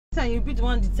And you be the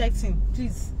one detecting,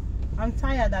 please. I'm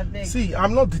tired, I beg. See,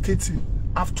 I'm not dictating.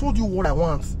 I've told you what I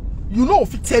want. You know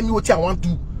if you tell me what I want to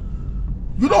do.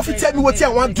 You know if you tell me what I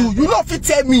want to do. You know if you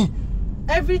tell me.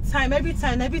 Every time. I mean,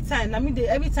 every time.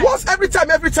 What's every time?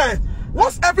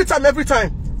 What's every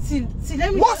time? See,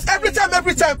 let me. What's every time?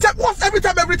 What's every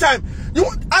time?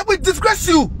 I will disgrace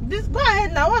you. Go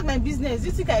ahead now. What's my business?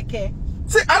 You think I care?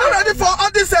 See, I'm not ready for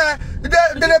all this.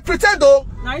 They pretend though.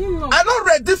 Now you know. I'm not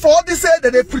ready for all this.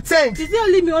 That they pretend. Is it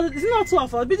only me? Is it not two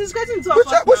of us? Be disgracing two of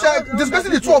us. Which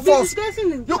disgracing the two of us?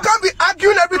 You can't be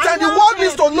arguing every time. The world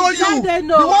needs to know you.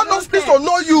 The world needs to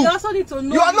know you. They also need to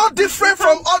know. You are not different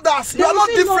from others. You are not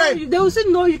different. They will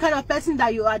still know you kind of person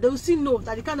that you are. They will still know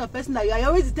that the kind of person that you are. You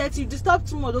always detect you. Disturb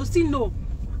too much. They will still know.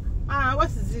 What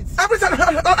is it? Every time.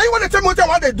 Now you want to tell me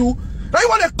what they do. Now you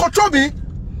want to control me.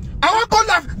 I want go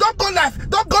live. Don't go live.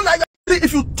 Don't go live.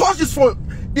 If you touch this phone,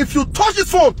 leave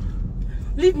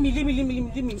me. Off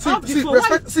the phone.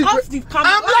 Off the camera.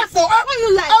 I'm live for. Why you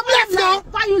live? I'm live now.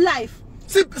 Why you live?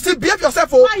 See, behave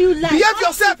yourself. Oh. Why you live? Behave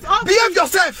yourself.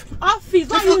 Office.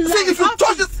 Why you live? See,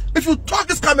 if you touch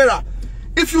this camera,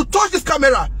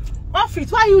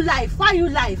 Office. Why you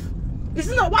live? Is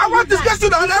it not why I want to discuss you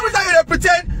now. Every time you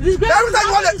pretend, every time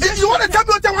you want to tell me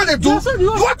what I want to do,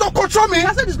 you want to control me.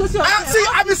 See,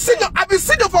 I've been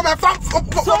senior for my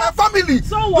family.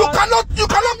 So what? You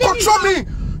cannot control me.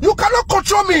 You cannot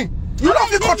control me. You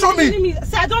don't control me.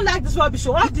 See, I don't like this rubbish.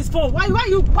 Off this phone. Why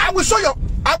you? I will show you.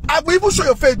 I will even show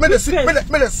your face. May they see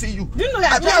you. Do you know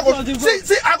that?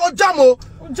 See, I go jam.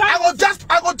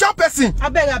 I go jam person. I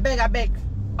beg.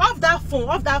 Off that phone.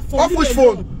 Off which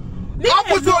phone?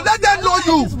 Let them know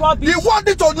you. They want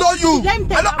it to know you.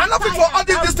 I'm not fit for all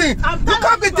this thing. You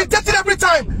can't be dictated every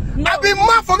time. I be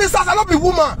man for this house. I not be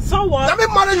woman. So what? Let me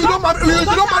marry you. You don't marry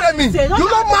me. You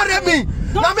don't marry me.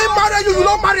 Let me marry you. You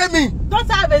don't marry me.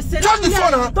 Don't have a say. Touch the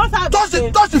phone, huh? Don't have touch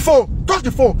the phone. Touch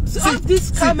the phone. Off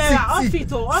this camera. Off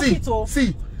it.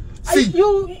 See.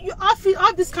 You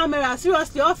off this camera.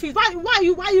 Seriously, off it. Why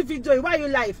you videoing? Why you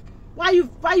live? Why you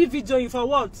videoing for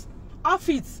what? Off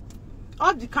it.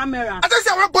 Off the camera. I just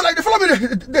say I want to go like they follow me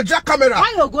the jack camera.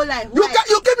 Why you go like? You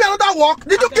give me another walk.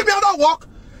 Did you give me another walk?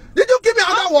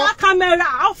 Off camera.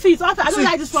 Off it. I don't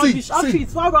like this rubbish. Off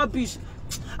it. What rubbish?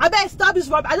 I better stop this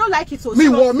rubbish. I don't like it. So me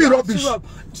rubbish.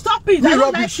 Stop it. I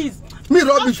don't like it. Me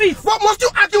rubbish. What must you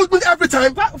argue with me every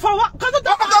time? For what? Okay.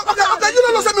 You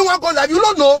don't know say me want go live. You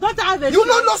don't know. You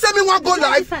don't know say me want go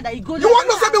live. You want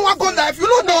to say me want go live. You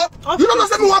don't know. You don't know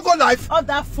say me want go live. Off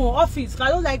that phone. Off it. I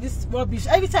don't like this rubbish.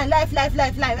 Every time live.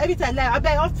 Every time live. I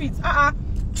better off it.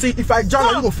 See, if I jam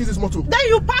now, you go fix this motor. Then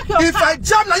you park your car. If I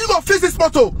jam now, you go fix this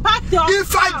motor. Park your car.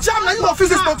 If I jam now, you go fix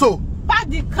this motor. Park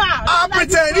the car. I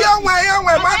pretend. You don't want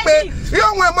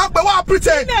what I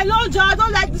pretend. Leave me alone, Joe. I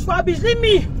don't like this rubbish. Leave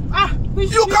me.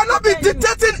 You cannot be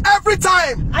dictating every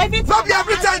time. Not be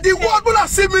every time. The world will not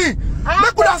see me.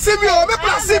 Make would see me.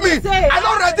 I'm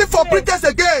not ready for pretense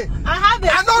again. I'm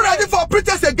not ready for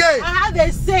pretense again. I have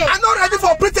a say. I'm not ready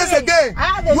for pretense again.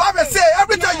 You have a say.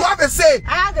 Every time you have a say.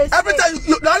 Every time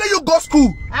you go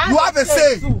school, you have a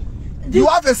say. You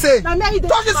have a say.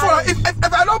 Touch this phone.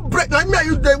 If I don't break, now me and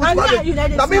you there with marriage.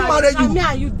 Now me marry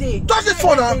you. Touch this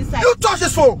phone now. You touch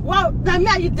this phone. Well, now me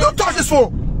and you there. You touch this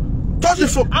phone. Touch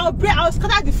this phone. I'll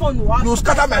scatter the phone. You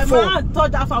scatter my phone.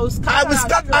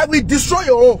 I will destroy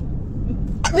your own.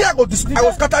 Me, I will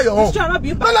scatter your own.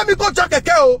 Don't let me go jack a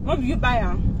car. What will you buy?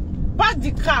 Park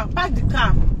the car. I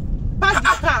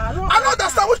don't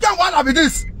understand which kind of wahala be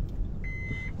this.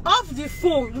 Off the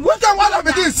phone. Which kind of wahala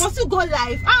be this? Must you go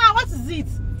live? What is it?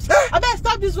 I better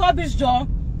stop this rubbish, Joe.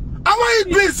 I want to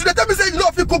eat beans. They tell me say you know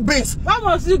if you cook beans. Why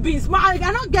must you beans? I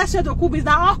don't get shit to cook beans.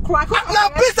 Now okra. Now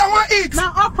beans I want to eat. Now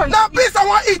beans I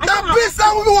want to eat. Now beans I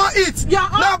want to eat.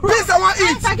 Now beans I want to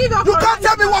eat. You can't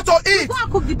tell me what to eat. I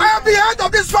am the head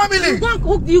of this family.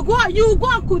 You go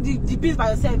and cook the beans by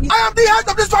yourself. I am the head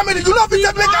of this family. You know if you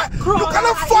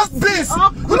cannot force beans.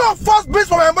 You don't force beans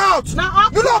from my mouth.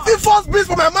 You don't feel force beans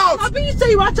from my mouth. Now you say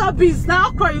you want your beans. Now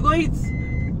okra you go eat.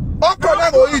 Okra I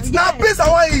go eat. Now beans I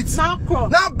want to eat. Now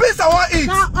beans I want to eat.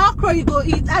 Now okra you go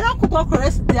eat. I don't cook okra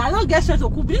yesterday. I don't get strength to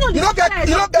cook. You don't get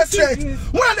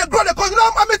strength. When they grow, they cook. You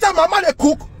know how many times mama they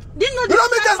cook? You know how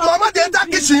many times mama they enter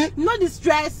kitchen? You know the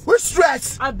stress. Which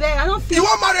stress? I beg. I don't feel. You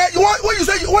want marriage? You want when you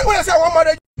say when I say I want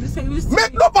marriage?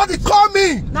 Make nobody call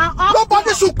me.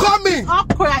 Nobody should call me.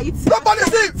 Nobody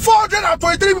see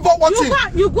 423 people watching.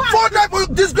 You go. 400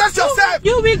 people. Disgrace yourself.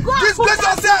 You will go. Disgrace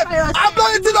yourself. I'm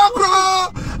not eating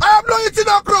okra. I am not eating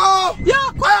okra. I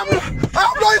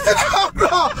am not eating okra.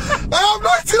 I am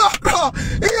not eating okra.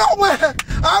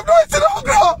 I am not eating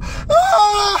okra.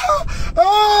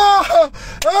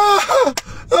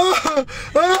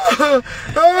 I'm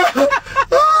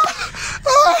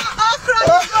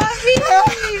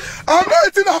not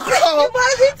eating okra.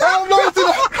 I'm not eating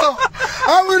okra.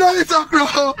 I will not eat okra.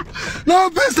 No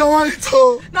beans I want it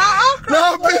to.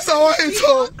 No beans I want it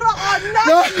to.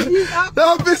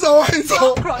 No beans I want it to.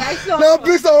 No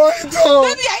beans I want it to.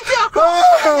 Baby, I eat okra.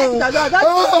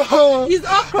 It's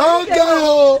okra.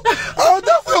 I'll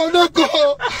die for your neck.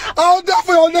 I'll die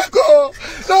for your neck.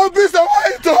 No beans I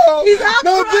want it to.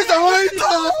 No